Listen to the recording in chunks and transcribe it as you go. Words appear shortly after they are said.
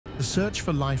The search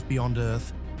for life beyond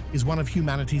Earth is one of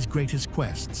humanity's greatest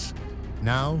quests,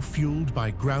 now fueled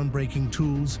by groundbreaking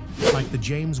tools like the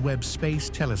James Webb Space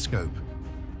Telescope.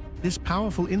 This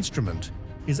powerful instrument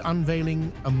is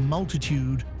unveiling a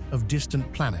multitude of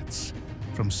distant planets,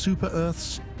 from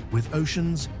super-Earths with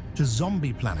oceans to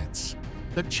zombie planets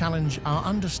that challenge our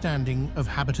understanding of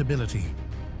habitability.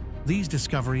 These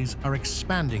discoveries are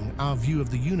expanding our view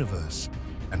of the universe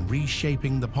and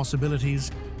reshaping the possibilities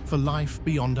for life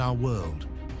beyond our world.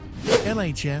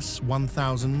 LHS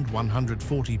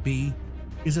 1140b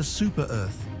is a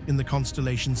super-Earth in the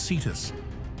constellation Cetus,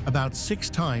 about 6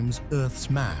 times Earth's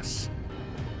mass.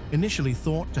 Initially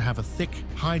thought to have a thick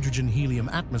hydrogen-helium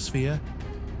atmosphere,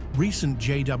 recent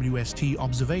JWST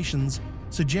observations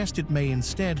suggest it may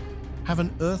instead have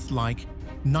an Earth-like,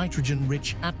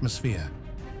 nitrogen-rich atmosphere.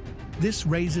 This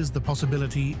raises the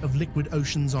possibility of liquid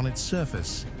oceans on its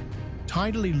surface.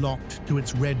 Tidally locked to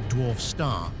its red dwarf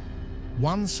star,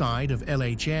 one side of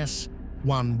LHS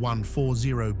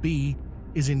 1140b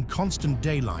is in constant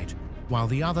daylight, while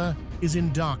the other is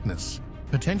in darkness,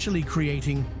 potentially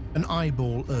creating an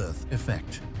eyeball Earth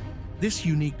effect. This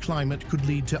unique climate could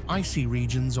lead to icy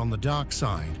regions on the dark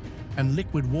side and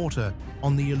liquid water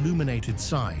on the illuminated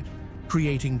side,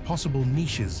 creating possible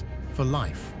niches for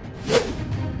life.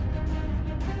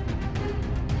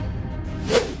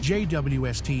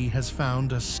 JWST has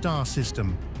found a star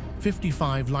system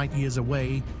 55 light-years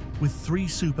away with 3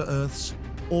 super-Earths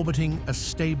orbiting a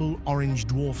stable orange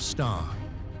dwarf star,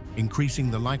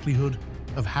 increasing the likelihood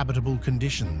of habitable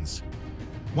conditions.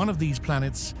 One of these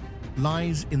planets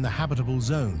lies in the habitable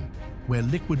zone, where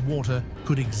liquid water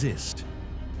could exist.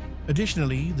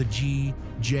 Additionally, the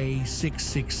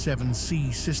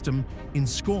GJ667c system in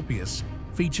Scorpius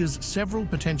features several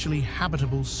potentially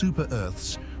habitable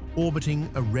super-Earths orbiting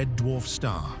a red dwarf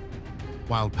star.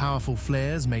 While powerful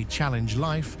flares may challenge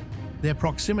life, their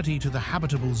proximity to the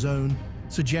habitable zone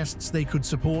suggests they could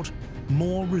support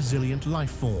more resilient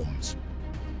life forms.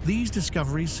 These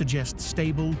discoveries suggest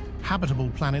stable, habitable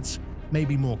planets may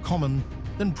be more common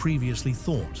than previously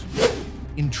thought.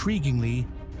 Intriguingly,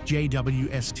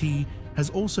 JWST has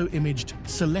also imaged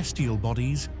celestial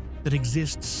bodies that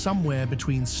exist somewhere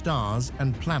between stars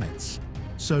and planets,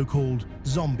 so-called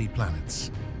zombie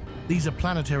planets. These are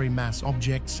planetary mass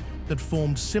objects that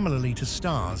formed similarly to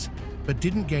stars but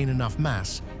didn't gain enough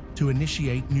mass to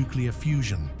initiate nuclear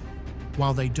fusion.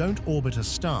 While they don't orbit a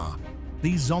star,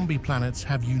 these zombie planets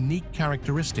have unique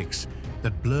characteristics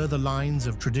that blur the lines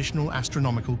of traditional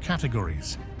astronomical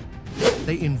categories.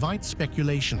 They invite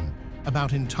speculation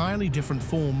about entirely different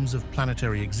forms of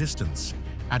planetary existence,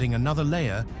 adding another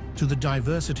layer to the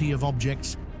diversity of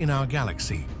objects in our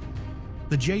galaxy.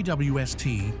 The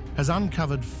JWST has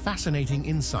uncovered fascinating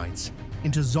insights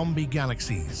into zombie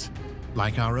galaxies,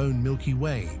 like our own Milky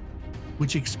Way,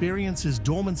 which experiences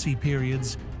dormancy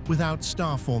periods without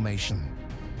star formation.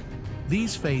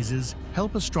 These phases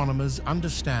help astronomers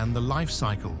understand the life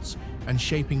cycles and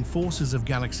shaping forces of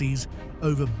galaxies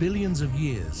over billions of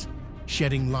years,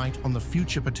 shedding light on the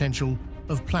future potential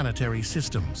of planetary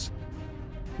systems.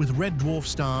 With red dwarf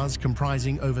stars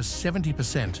comprising over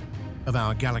 70% of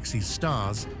our galaxy's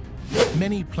stars,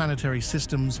 many planetary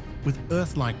systems with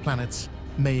Earth-like planets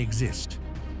may exist.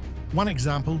 One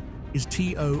example is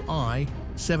TOI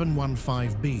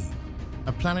 715b,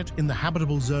 a planet in the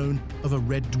habitable zone of a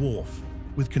red dwarf,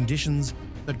 with conditions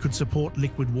that could support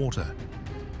liquid water.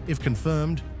 If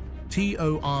confirmed,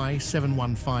 TOI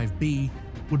 715b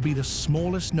would be the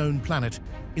smallest known planet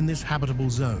in this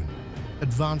habitable zone,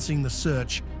 advancing the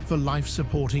search for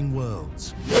life-supporting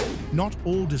worlds. Not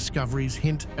all discoveries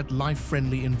hint at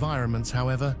life-friendly environments,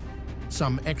 however.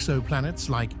 Some exoplanets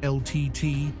like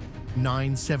LTT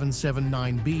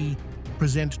 9779b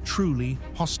present truly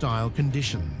hostile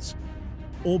conditions.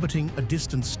 Orbiting a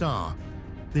distant star,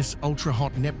 this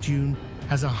ultra-hot Neptune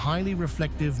has a highly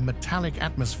reflective metallic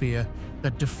atmosphere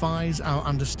that defies our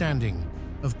understanding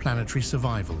of planetary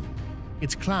survival.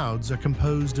 Its clouds are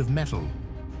composed of metal,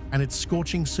 and its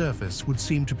scorching surface would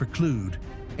seem to preclude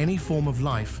any form of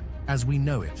life as we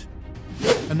know it.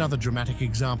 Another dramatic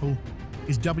example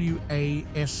is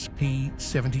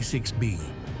WASP-76b,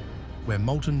 where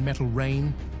molten metal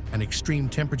rain and extreme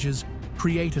temperatures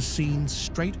create a scene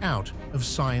straight out of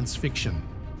science fiction.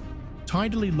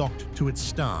 Tidally locked to its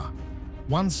star,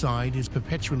 one side is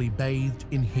perpetually bathed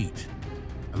in heat,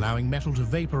 allowing metal to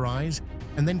vaporize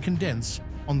and then condense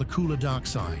on the cooler dark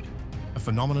side, a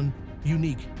phenomenon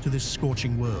unique to this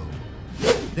scorching world.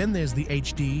 Then there's the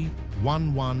HD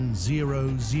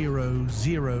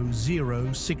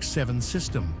 11000067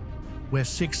 system, where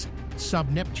 6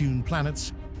 sub-Neptune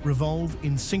planets revolve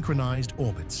in synchronized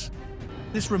orbits.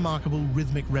 This remarkable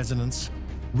rhythmic resonance,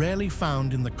 rarely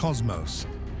found in the cosmos,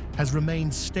 has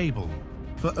remained stable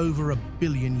for over 1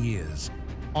 billion years,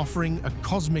 offering a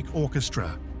cosmic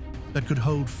orchestra that could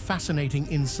hold fascinating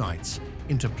insights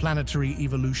into planetary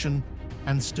evolution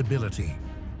and stability.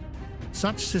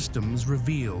 Such systems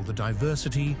reveal the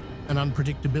diversity and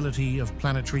unpredictability of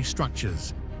planetary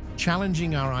structures,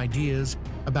 challenging our ideas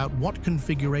about what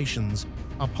configurations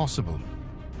are possible.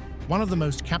 One of the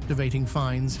most captivating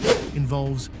finds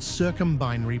involves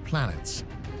circumbinary planets,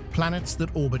 planets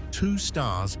that orbit 2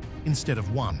 stars instead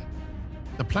of 1.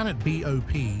 The planet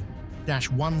BOP-1c,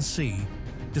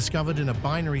 discovered in a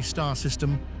binary star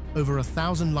system over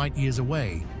 1,000 light-years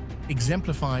away,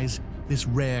 exemplifies this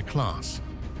rare class.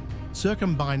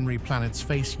 Circumbinary planets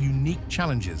face unique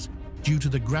challenges due to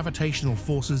the gravitational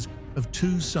forces of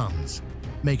 2 suns,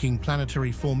 making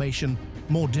planetary formation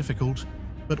more difficult,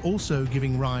 but also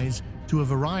giving rise to a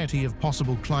variety of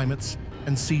possible climates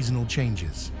and seasonal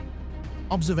changes.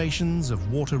 Observations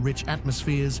of water-rich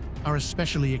atmospheres are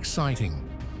especially exciting.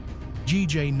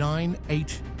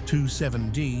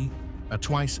 GJ9827d, a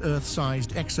twice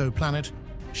Earth-sized exoplanet,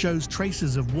 shows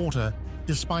traces of water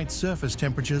despite surface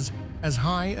temperatures as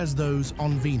high as those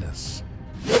on Venus.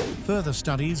 Further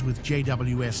studies with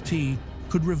JWST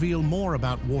could reveal more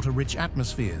about water-rich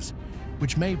atmospheres,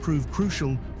 which may prove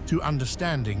crucial to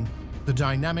understanding the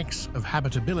dynamics of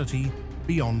habitability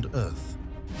beyond Earth.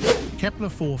 Kepler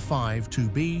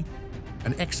 452b,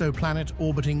 an exoplanet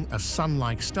orbiting a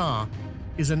Sun-like star,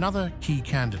 is another key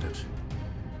candidate.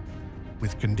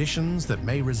 With conditions that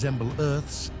may resemble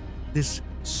Earth's, this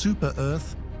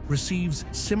super-Earth receives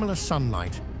similar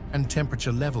sunlight and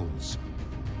temperature levels,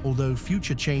 although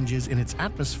future changes in its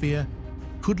atmosphere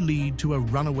could lead to a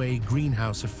runaway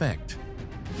greenhouse effect.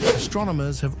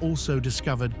 Astronomers have also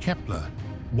discovered Kepler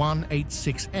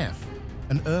 186f,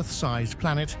 an Earth-sized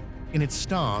planet in its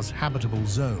star's habitable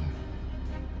zone.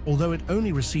 Although it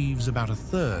only receives about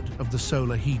 1/3 of the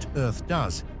solar heat Earth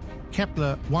does,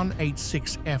 Kepler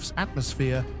 186f's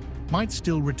atmosphere might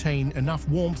still retain enough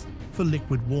warmth for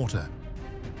liquid water.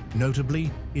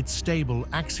 Notably, its stable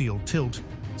axial tilt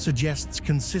suggests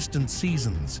consistent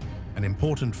seasons, an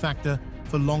important factor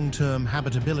for long-term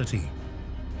habitability.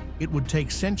 It would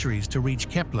take centuries to reach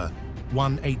Kepler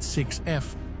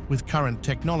 186f with current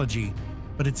technology,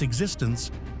 but its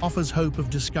existence offers hope of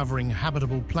discovering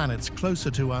habitable planets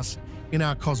closer to us in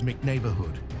our cosmic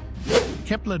neighborhood.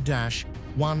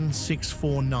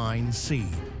 Kepler-1649c,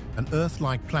 an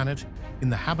Earth-like planet in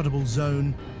the habitable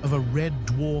zone of a red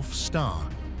dwarf star,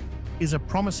 is a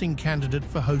promising candidate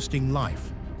for hosting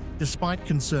life, despite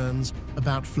concerns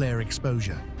about flare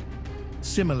exposure.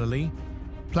 Similarly,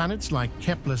 planets like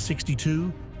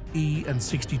Kepler-62e and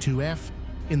 62f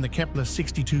in the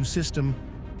Kepler-62 system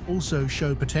also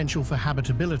show potential for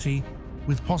habitability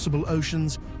with possible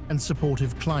oceans and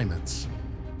supportive climates.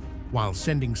 While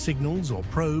sending signals or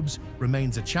probes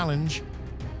remains a challenge,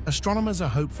 astronomers are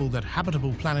hopeful that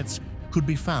habitable planets could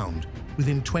be found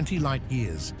within 20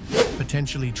 light-years,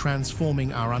 potentially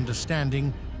transforming our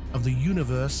understanding of the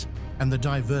universe and the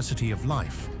diversity of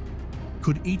life.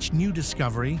 Could each new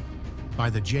discovery by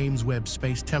the James Webb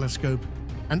Space Telescope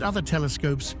and other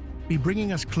telescopes be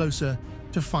bringing us closer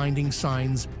to finding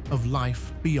signs of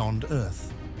life beyond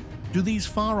Earth? Do these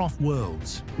far-off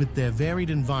worlds, with their varied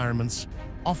environments,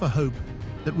 offer hope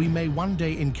that we may one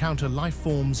day encounter life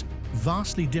forms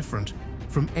vastly different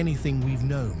from anything we've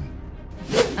known?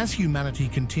 As humanity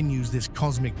continues this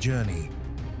cosmic journey,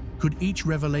 could each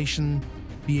revelation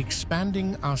be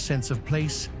expanding our sense of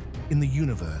place in the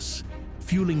universe,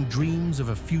 fueling dreams of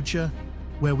a future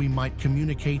where we might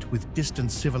communicate with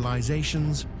distant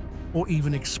civilizations or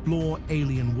even explore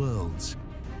alien worlds?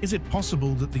 Is it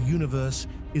possible that the universe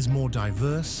is more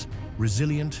diverse,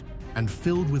 resilient, and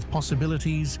filled with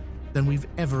possibilities than we've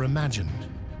ever imagined?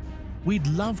 We'd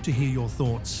love to hear your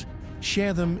thoughts.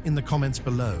 Share them in the comments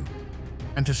below.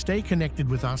 And to stay connected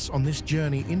with us on this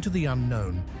journey into the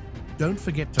unknown, don't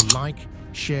forget to like,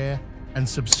 share, and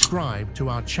subscribe to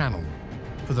our channel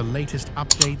for the latest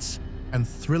updates and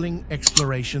thrilling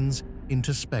explorations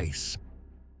into space.